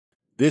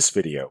This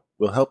video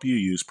will help you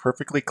use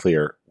Perfectly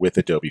Clear with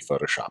Adobe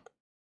Photoshop.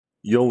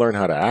 You'll learn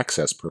how to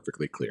access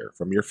Perfectly Clear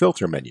from your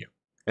filter menu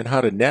and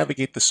how to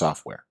navigate the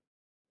software.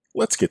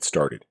 Let's get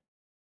started.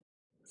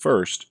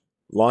 First,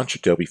 launch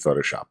Adobe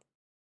Photoshop.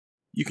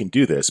 You can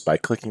do this by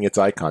clicking its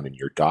icon in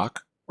your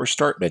Dock or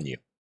Start menu.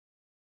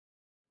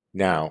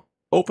 Now,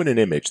 open an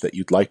image that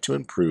you'd like to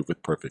improve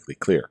with Perfectly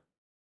Clear.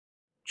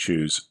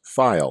 Choose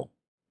File,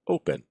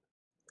 Open,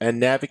 and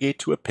navigate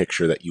to a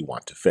picture that you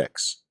want to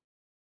fix.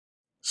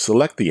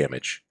 Select the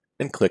image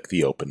and click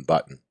the Open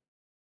button.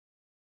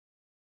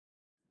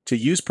 To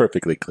use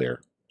Perfectly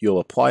Clear,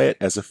 you'll apply it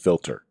as a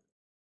filter.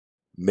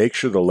 Make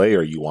sure the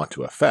layer you want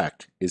to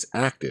affect is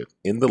active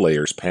in the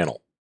Layers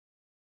panel.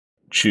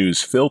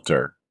 Choose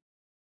Filter,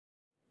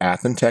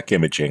 Athentech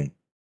Imaging,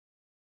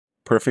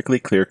 Perfectly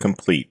Clear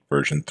Complete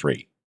version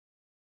 3.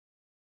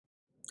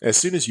 As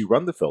soon as you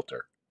run the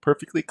filter,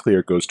 Perfectly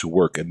Clear goes to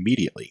work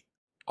immediately,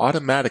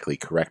 automatically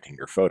correcting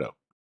your photo.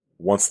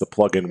 Once the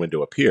plugin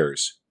window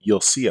appears,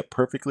 you'll see a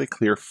perfectly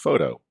clear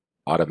photo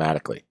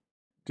automatically.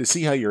 To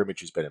see how your image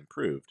has been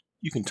improved,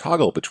 you can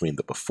toggle between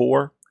the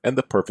before and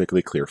the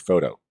perfectly clear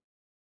photo.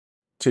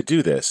 To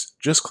do this,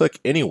 just click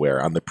anywhere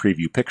on the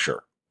preview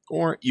picture,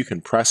 or you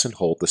can press and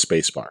hold the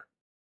spacebar.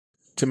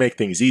 To make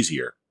things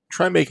easier,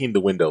 try making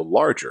the window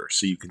larger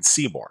so you can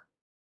see more.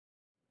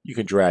 You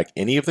can drag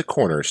any of the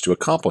corners to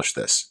accomplish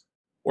this,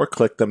 or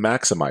click the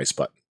Maximize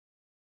button.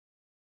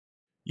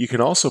 You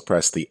can also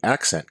press the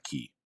Accent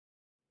key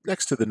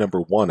next to the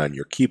number 1 on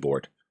your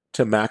keyboard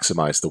to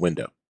maximize the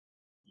window.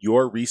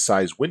 Your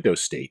Resize window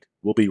state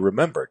will be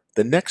remembered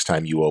the next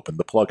time you open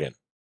the plugin.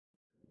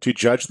 To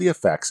judge the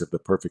effects of the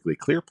Perfectly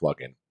Clear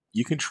plugin,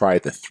 you can try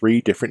the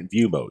 3 different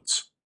view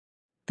modes.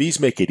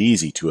 These make it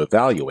easy to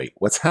evaluate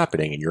what's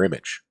happening in your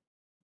image.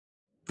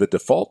 The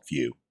default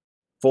view,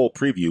 Full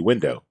Preview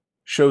window,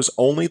 shows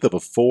only the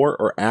before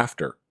or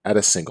after at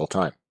a single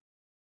time.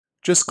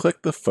 Just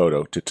click the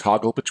photo to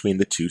toggle between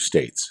the 2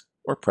 states,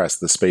 or press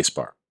the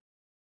spacebar.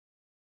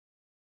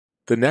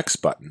 The next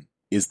button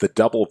is the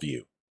Double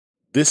View.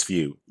 This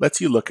view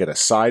lets you look at a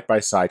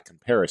side-by-side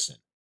comparison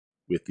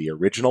with the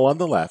original on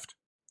the left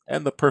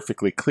and the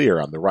Perfectly Clear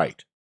on the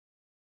right.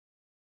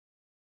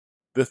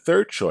 The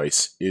third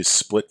choice is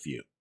Split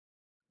View.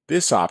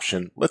 This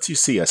option lets you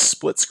see a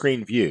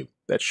split-screen view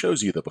that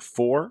shows you the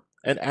before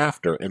and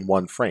after in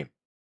one frame.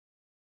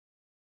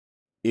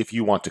 If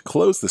you want to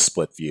close the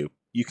split view,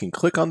 you can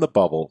click on the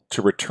bubble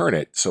to return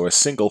it so a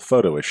single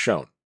photo is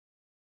shown.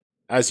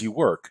 As you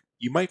work,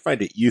 you might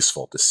find it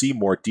useful to see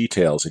more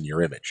details in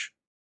your image.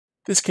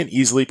 This can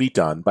easily be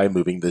done by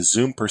moving the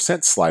Zoom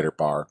 % slider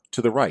bar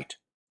to the right,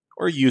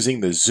 or using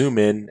the Zoom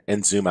In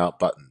and Zoom Out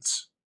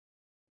buttons.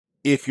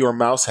 If your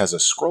mouse has a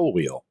scroll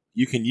wheel,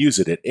 you can use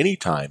it at any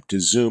time to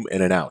zoom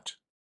in and out.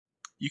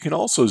 You can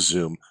also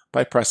zoom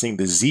by pressing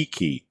the Z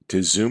key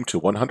to zoom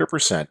to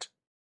 100%,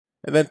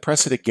 and then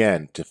press it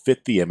again to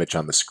fit the image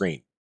on the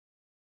screen.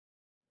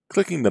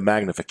 Clicking the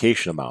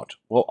magnification amount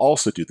will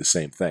also do the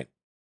same thing.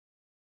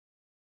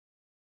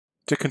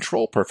 To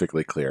control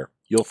Perfectly Clear,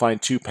 you'll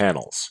find 2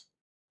 panels.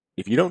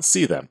 If you don't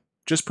see them,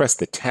 just press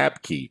the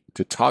Tab key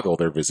to toggle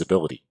their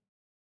visibility.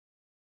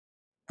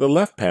 The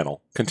left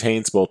panel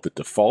contains both the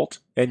default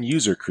and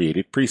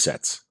user-created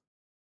presets.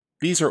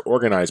 These are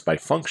organized by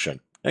function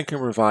and can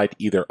provide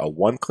either a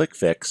one-click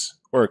fix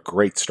or a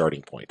great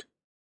starting point.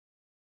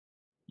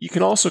 You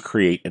can also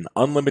create an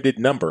unlimited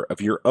number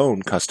of your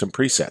own custom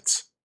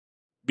presets.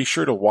 Be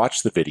sure to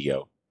watch the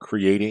video,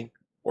 creating,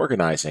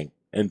 organizing,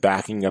 and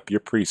backing up your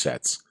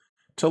presets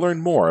to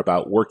learn more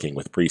about working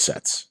with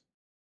presets.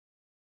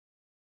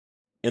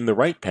 In the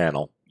right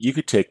panel, you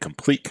could take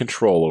complete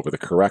control over the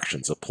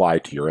corrections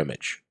applied to your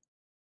image.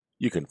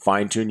 You can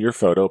fine-tune your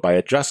photo by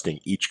adjusting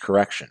each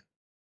correction.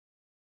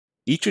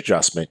 Each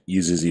adjustment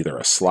uses either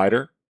a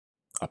slider,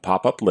 a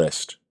pop-up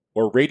list,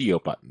 or radio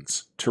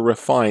buttons to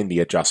refine the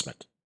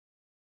adjustment.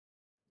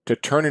 To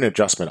turn an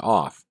adjustment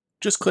off,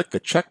 just click the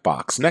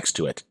checkbox next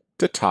to it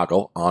to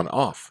toggle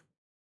on-off.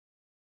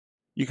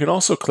 You can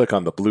also click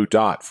on the blue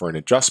dot for an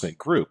adjustment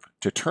group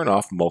to turn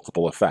off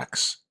multiple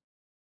effects.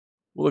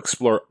 We'll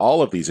explore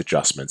all of these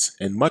adjustments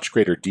in much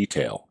greater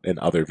detail in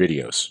other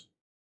videos.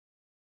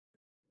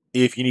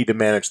 If you need to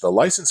manage the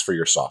license for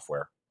your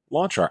software,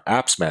 launch our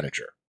Apps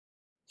Manager.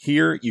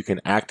 Here you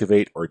can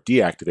activate or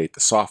deactivate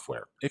the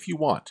software if you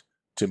want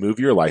to move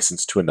your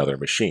license to another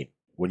machine.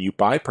 When you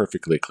buy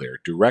Perfectly Clear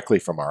directly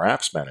from our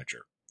Apps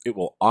Manager, it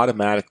will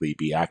automatically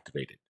be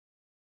activated.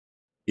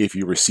 If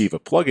you receive a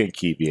plugin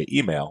key via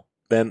email,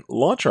 then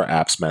launch our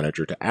Apps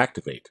Manager to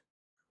activate,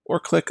 or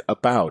click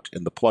About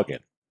in the plugin,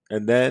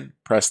 and then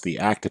press the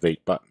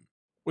Activate button,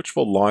 which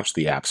will launch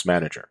the Apps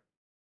Manager.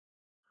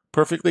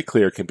 Perfectly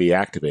Clear can be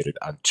activated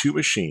on 2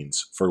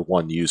 machines for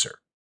 1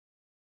 user.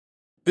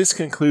 This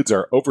concludes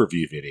our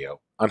overview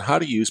video on how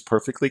to use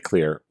Perfectly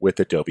Clear with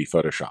Adobe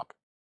Photoshop.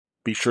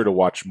 Be sure to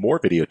watch more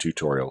video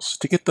tutorials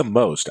to get the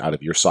most out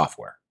of your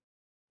software.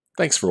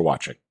 Thanks for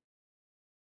watching.